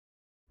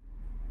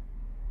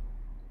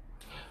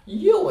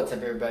Yo, what's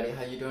up everybody?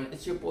 How you doing?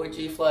 It's your boy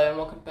Gfly and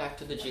welcome back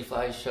to the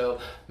Gfly show.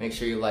 Make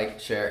sure you like,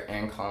 share,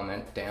 and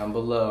comment down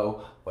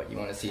below what you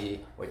want to see,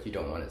 what you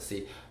don't want to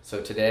see.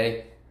 So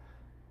today,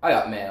 I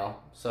got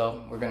mail,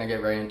 so we're gonna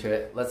get right into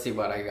it. Let's see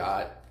what I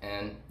got,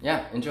 and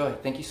yeah, enjoy.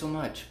 Thank you so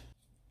much.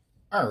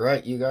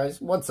 Alright, you guys,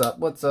 what's up?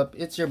 What's up?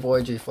 It's your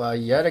boy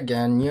Gfly yet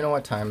again. You know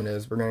what time it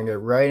is. We're gonna get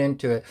right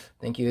into it.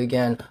 Thank you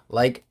again.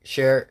 Like,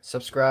 share,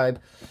 subscribe,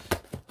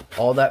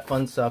 all that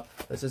fun stuff.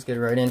 Let's just get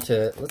right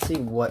into it. Let's see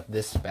what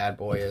this bad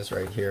boy is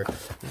right here.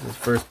 This is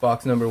first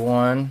box number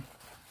one.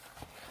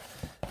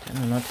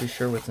 I'm not too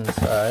sure what's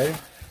inside.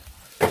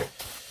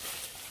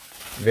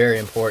 Very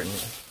important.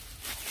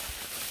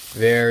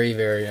 Very,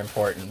 very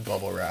important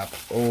bubble wrap.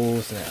 Oh,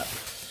 snap.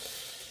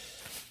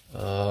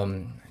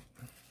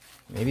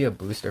 Maybe a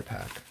booster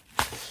pack.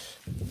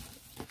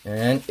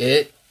 And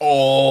it,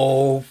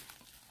 oh,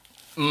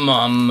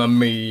 mamma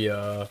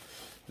mia.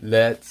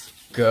 Let's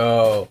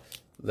go.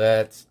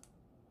 Let's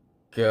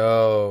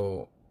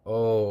go.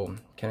 Oh,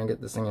 can I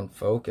get this thing in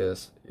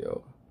focus?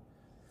 Yo.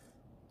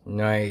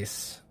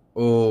 Nice.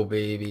 Oh,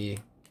 baby.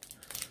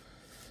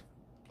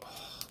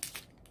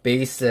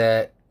 Base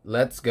set.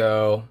 Let's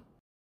go.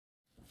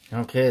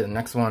 Okay, the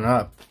next one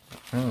up.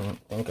 I don't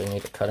think I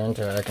need to cut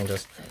into it. I can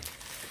just,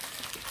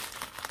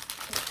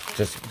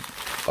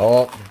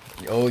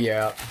 oh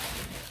yeah.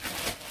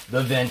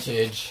 The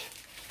vintage.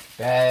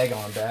 Bag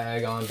on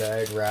bag on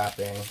bag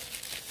wrapping.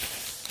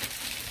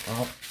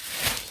 Oh,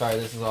 sorry,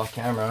 this is off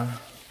camera.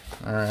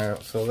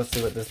 Alright, so let's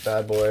see what this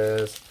bad boy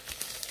is.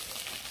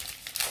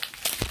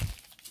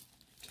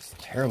 Just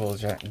terrible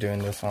doing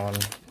this on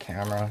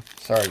camera.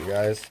 Sorry, you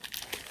guys.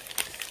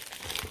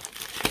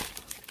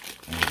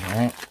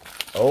 Alright.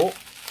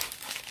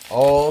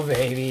 Oh,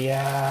 baby,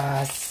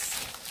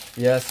 yes.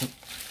 Yes.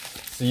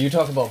 So you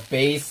talk about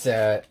base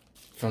set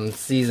from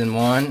season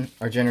 1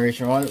 or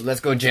generation 1.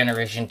 Let's go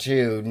generation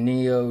 2.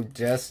 Neo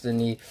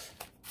Destiny.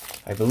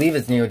 I believe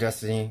it's Neo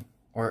Destiny.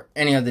 Or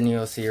any of the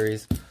Neo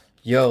series.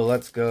 Yo,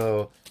 let's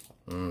go.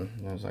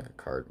 There's like a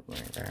card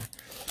right there.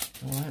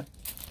 You know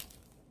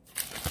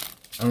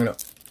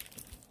what?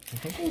 I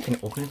think you can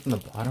open it from the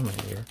bottom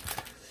right here.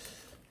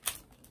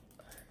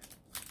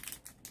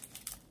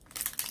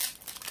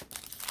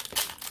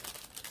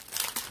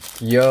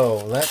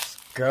 Yo, let's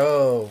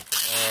go.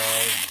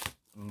 Oh,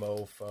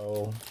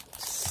 mofo.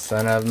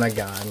 Son of my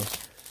gun.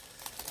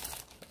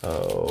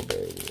 Oh,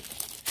 baby.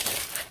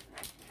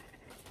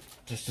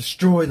 Just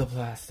destroy the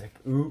plastic.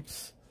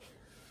 Oops.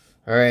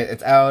 Alright,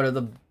 it's out of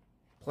the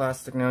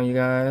plastic now, you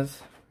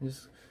guys. I'm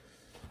just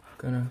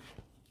gonna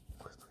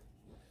quickly.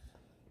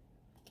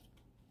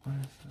 What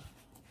is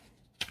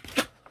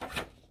that?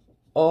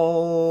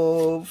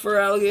 Oh, for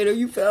alligator,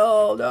 you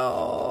fell.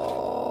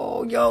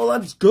 No. Yo,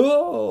 let's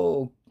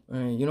go.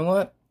 Alright, you know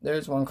what?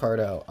 There's one card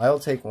out. I'll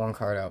take one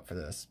card out for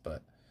this,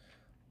 but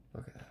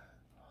look at that.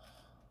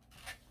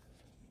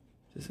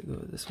 Does it go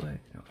this way?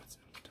 No, it's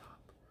on top.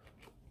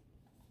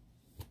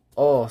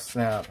 Oh,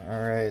 snap.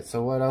 Alright,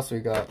 so what else we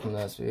got from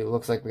this? It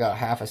looks like we got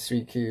half a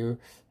CQ.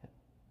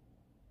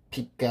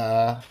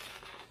 Pika.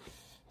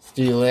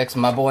 Steelix.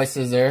 My boy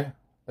Scissor.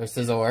 Or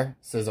Scissor.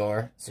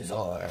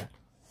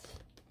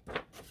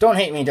 Don't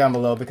hate me down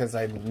below because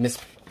I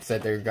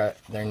said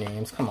their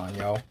names. Come on,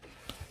 yo.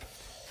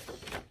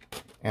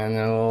 And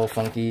then a little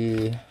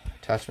funky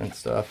attachment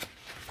stuff.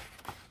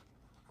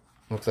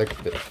 Looks like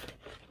the...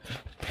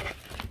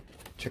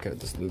 Check out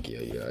this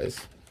Lugia, you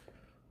guys.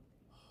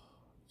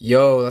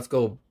 Yo, let's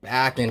go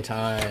back in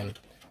time.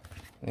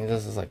 I think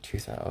this is like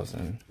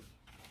 2000.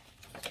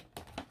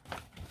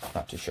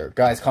 Not too sure.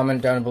 Guys,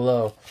 comment down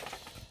below.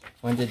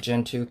 When did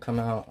Gen 2 come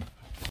out?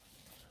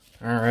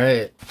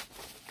 Alright.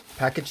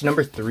 Package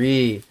number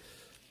 3.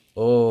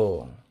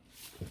 Oh.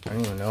 I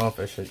don't even know if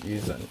I should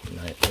use that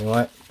tonight. You know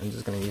what? I'm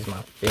just going to use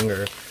my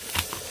finger.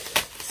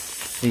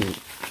 See.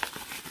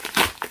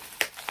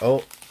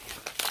 Oh.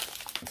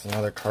 It's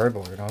another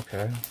cardboard.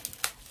 Okay.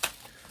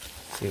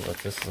 Let's see what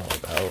this is all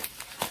about.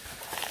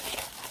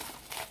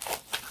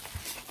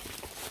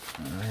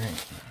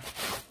 Alright.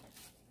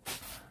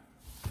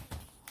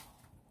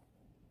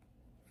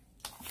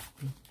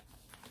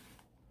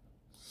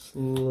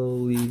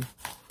 Slowly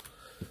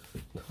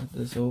cut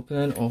this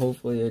open. Oh,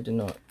 hopefully I did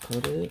not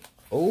cut it.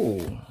 Oh,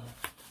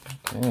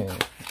 okay.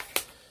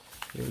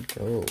 Here we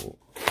go.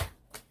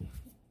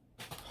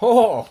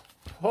 Oh,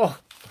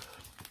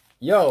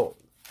 yo,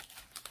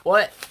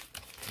 what?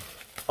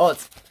 Oh,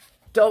 it's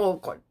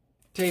double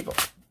table.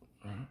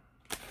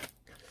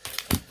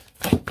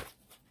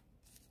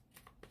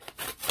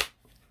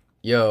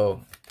 Yo,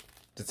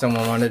 did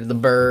someone wanted the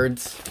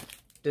birds?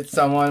 Did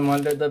someone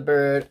wanted the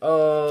bird?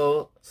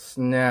 Oh,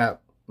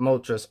 snap.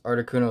 Moltres,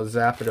 Articuno,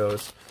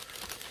 Zapdos.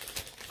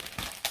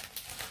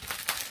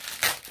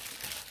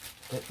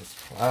 Get this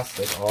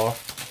plastic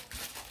off.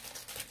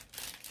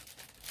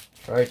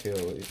 Try to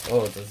at least.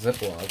 Oh, it's a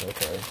Ziploc,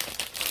 okay.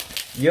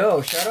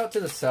 Yo, shout out to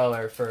the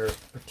seller for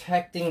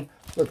protecting.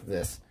 Look at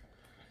this.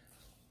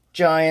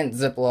 Giant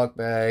Ziploc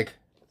bag.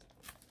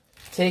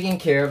 Taking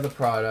care of the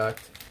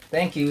product.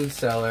 Thank you,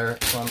 seller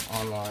from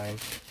online.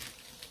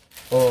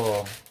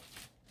 Oh.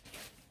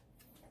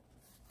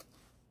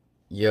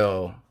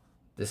 Yo,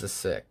 this is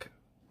sick.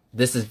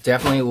 This is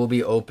definitely will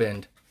be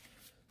opened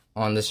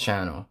on this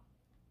channel.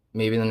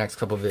 Maybe in the next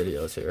couple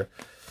videos here.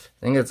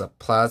 I think it's a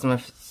plasma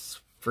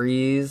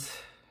freeze.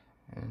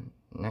 And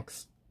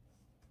next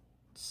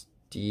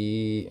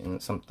D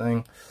and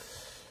something.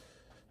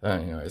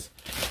 Anyways.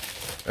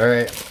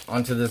 Alright,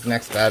 onto this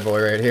next bad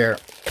boy right here.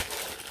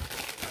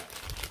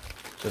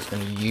 Just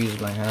gonna use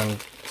my hand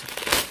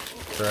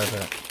to grab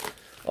it.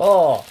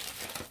 Oh,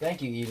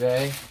 thank you,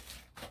 eBay.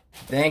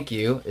 Thank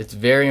you. It's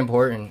very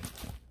important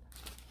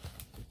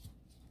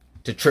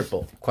to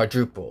triple,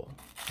 quadruple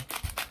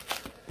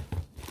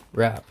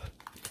wrap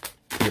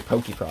your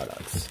Poke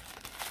products.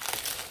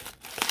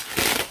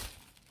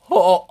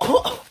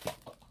 Oh,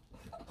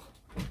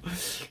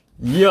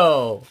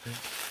 yo,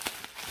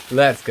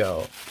 let's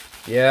go.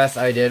 Yes,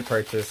 I did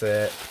purchase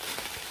it.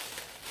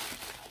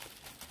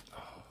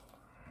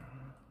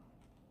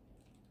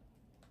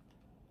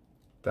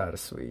 That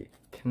is sweet.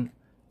 Can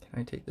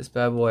I take this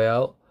bad boy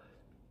out?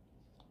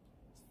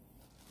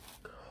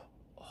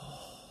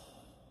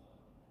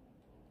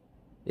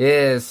 It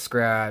is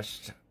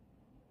scratched.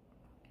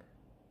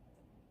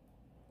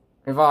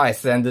 If I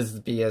send this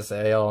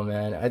PSA, oh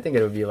man, I think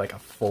it would be like a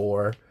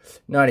 4.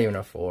 Not even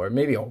a 4,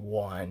 maybe a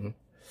 1.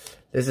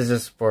 This is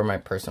just for my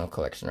personal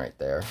collection right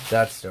there.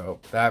 That's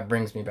dope. That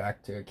brings me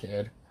back to a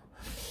kid.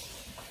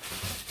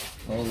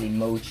 Holy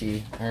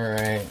mochi.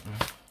 Alright.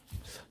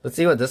 Let's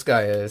see what this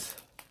guy is.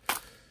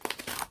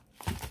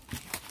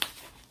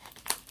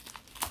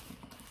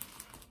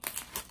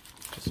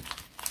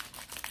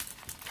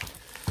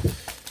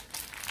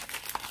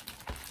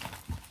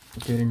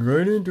 Getting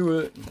right into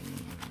it.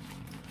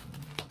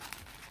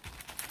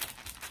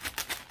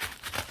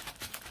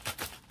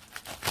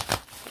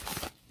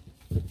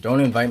 Don't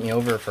invite me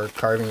over for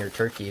carving your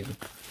turkey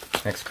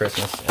next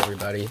Christmas,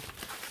 everybody.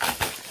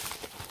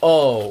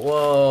 Oh,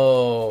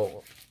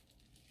 whoa.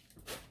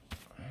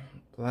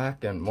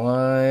 Black and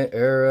white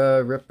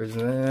era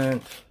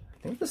represent.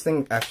 I think this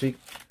thing actually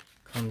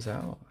comes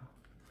out.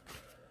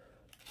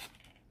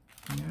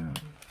 Yeah.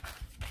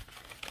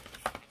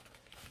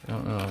 I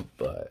don't know,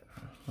 but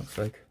looks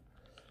like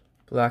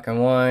black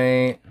and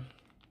white.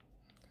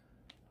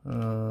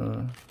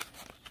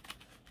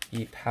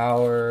 Eat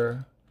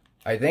power.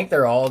 I think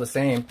they're all the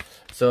same.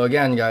 So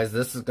again, guys,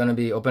 this is going to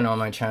be open on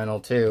my channel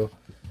too.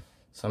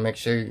 So make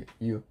sure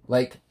you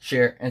like,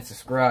 share, and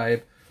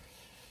subscribe.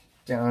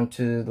 Down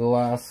to the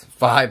last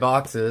 5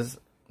 boxes.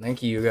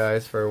 Thank you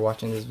guys for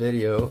watching this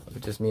video.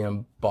 It's just me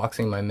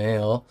unboxing my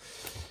mail.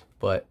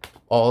 But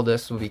all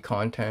this will be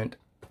content.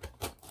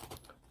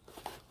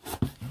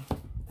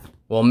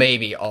 Well,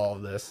 maybe all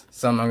of this.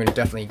 Some I'm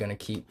definitely going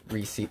to keep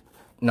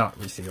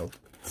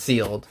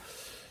sealed.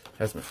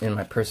 As in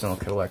my personal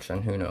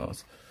collection. Who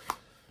knows?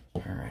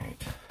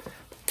 Alright.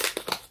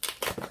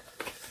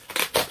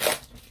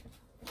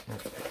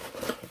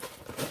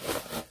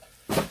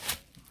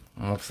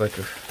 Looks like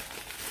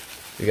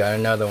we got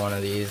another one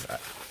of these.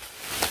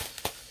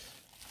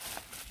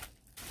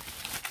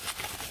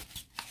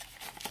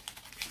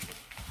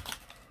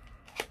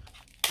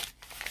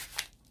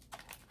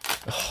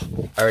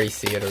 Oh, I already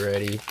see it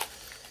already.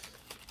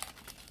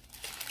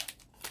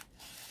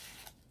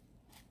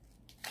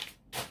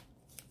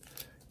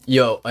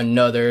 Yo,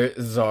 another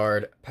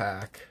Zard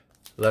pack.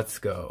 Let's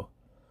go.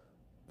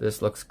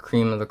 This looks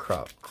cream of the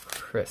crop.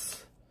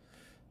 Crisp.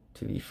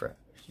 To be fresh.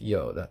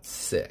 Yo, that's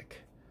sick.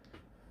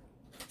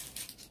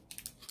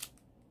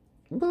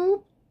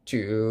 Boop.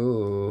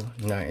 Choo.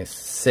 Nice.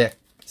 Sick.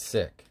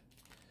 Sick.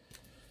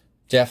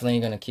 Definitely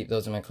gonna keep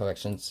those in my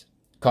collections.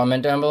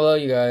 Comment down below,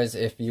 you guys,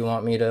 if you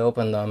want me to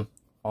open them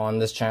on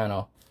this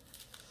channel.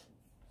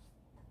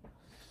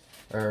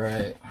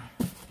 Alright.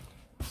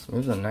 Let's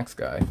move to the next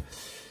guy.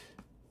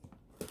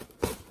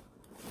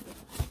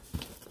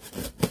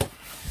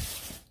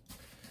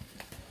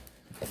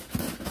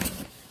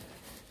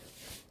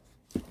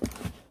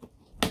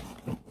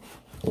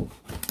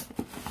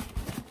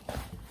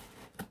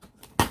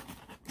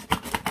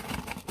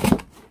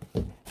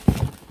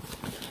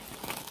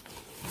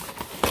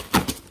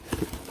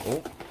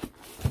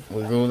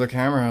 Wiggle the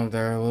camera out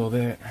there a little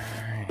bit.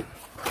 Alright.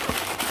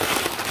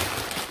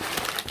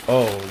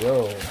 Oh,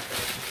 yo.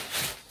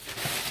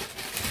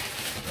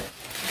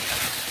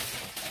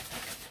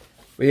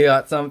 We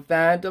got some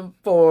Phantom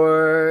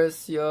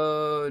Force,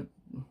 yo.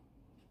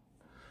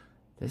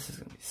 This is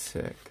gonna be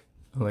sick.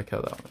 I like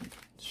how that one's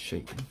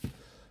shaking.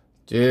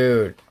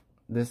 Dude,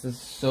 this is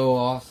so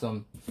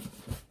awesome.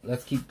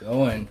 Let's keep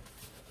going.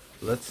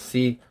 Let's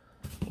see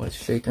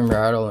what's shake and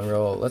rattle and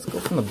roll. Let's go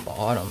from the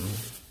bottom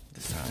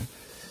this time.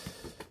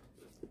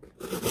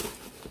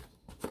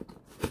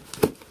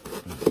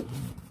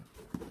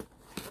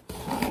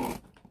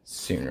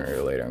 Sooner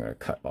or later, I'm going to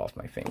cut off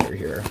my finger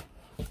here.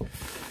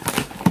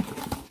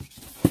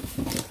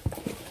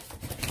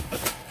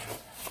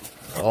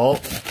 Oh,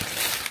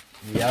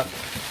 yep.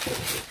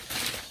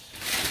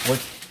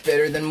 What's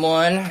better than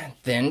 1?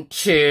 Than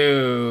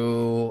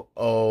 2.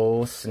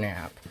 Oh,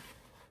 snap.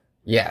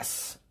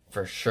 Yes,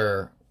 for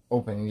sure.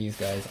 opening these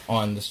guys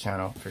on this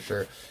channel for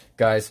sure.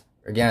 Guys,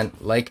 again,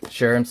 like,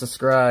 share, and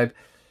subscribe.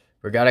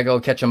 We gotta go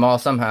catch them all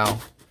somehow.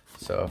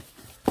 So,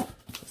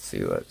 let's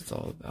see what it's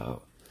all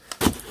about.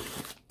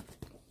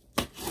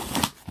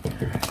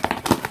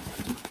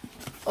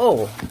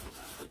 Oh,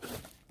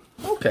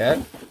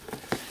 okay.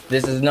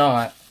 This is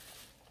not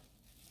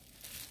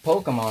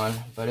Pokemon,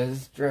 but it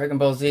is Dragon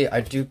Ball Z.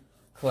 I do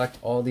collect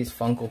all these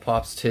Funko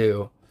Pops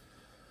too.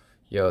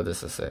 Yo,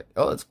 this is sick.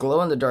 Oh, it's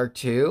glow in the dark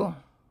too.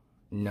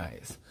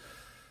 Nice.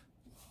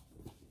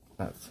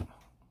 That's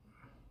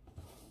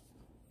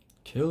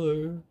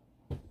killer.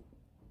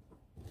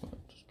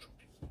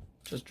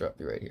 Just drop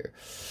you right here.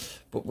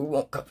 But we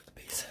won't cover the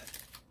base head.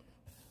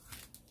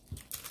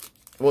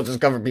 We'll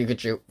just cover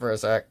Pikachu for a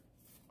sec.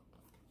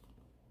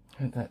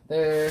 Put that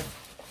there.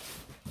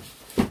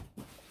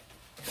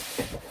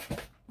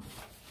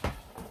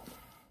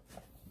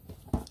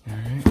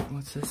 Alright,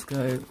 what's this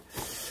guy?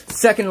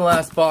 Second to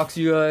last box,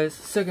 you guys.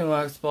 Second to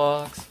last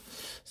box.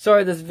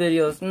 Sorry this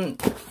video is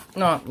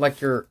not like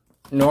your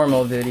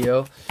normal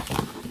video.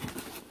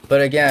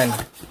 But again,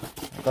 I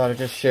thought I'd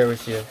just share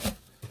with you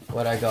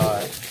what I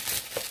got.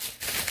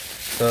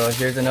 So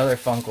here's another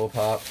Funko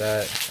Pop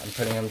that I'm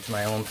putting into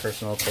my own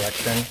personal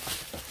collection.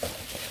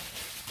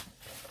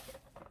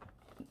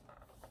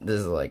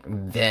 This is like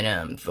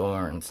Venom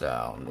Thorn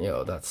style.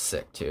 Yo, that's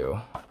sick too.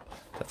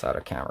 That's out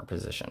of camera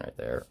position right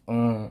there.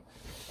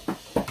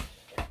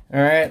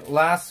 Alright,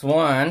 last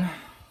one.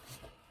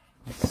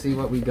 Let's see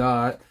what we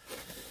got.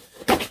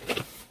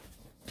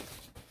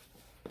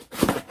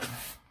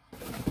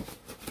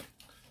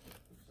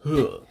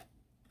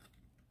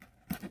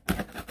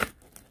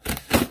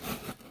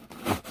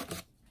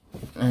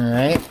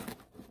 Alright.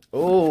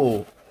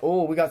 Oh,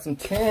 we got some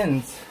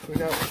tins. We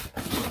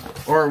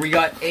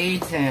got a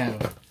tin.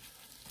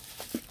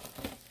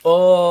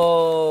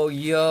 Oh,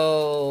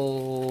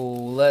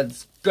 yo,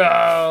 let's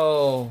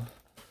go.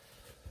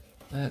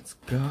 Let's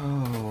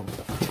go.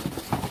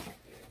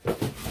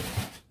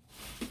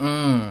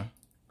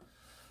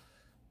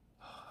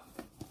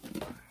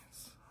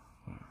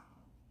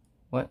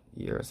 What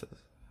year is this?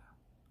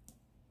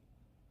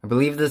 I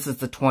believe this is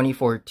the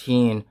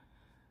 2014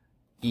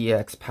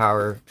 EX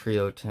Power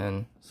Trio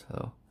tin.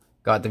 So,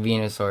 got the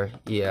Venusaur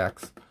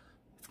EX.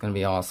 It's gonna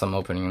be awesome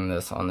opening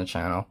this on the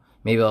channel.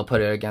 Maybe I'll put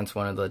it against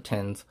one of the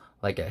tins,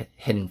 like a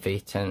Hidden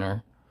Faith tin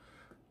or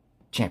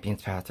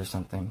Champion's Path or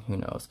something. Who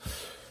knows?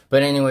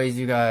 But anyways,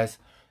 you guys,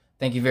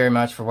 thank you very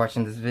much for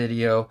watching this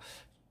video.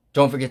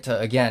 Don't forget to,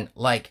 again,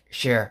 like,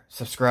 share,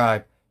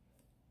 subscribe,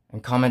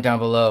 and comment down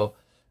below,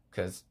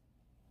 because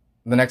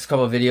the next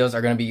couple of videos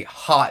are going to be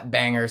hot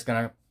bangers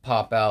going to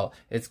pop out.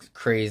 It's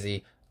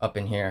crazy up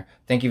in here.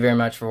 Thank you very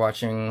much for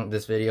watching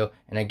this video.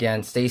 And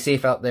again, stay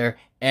safe out there,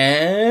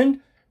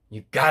 and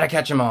you gotta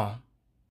catch them all.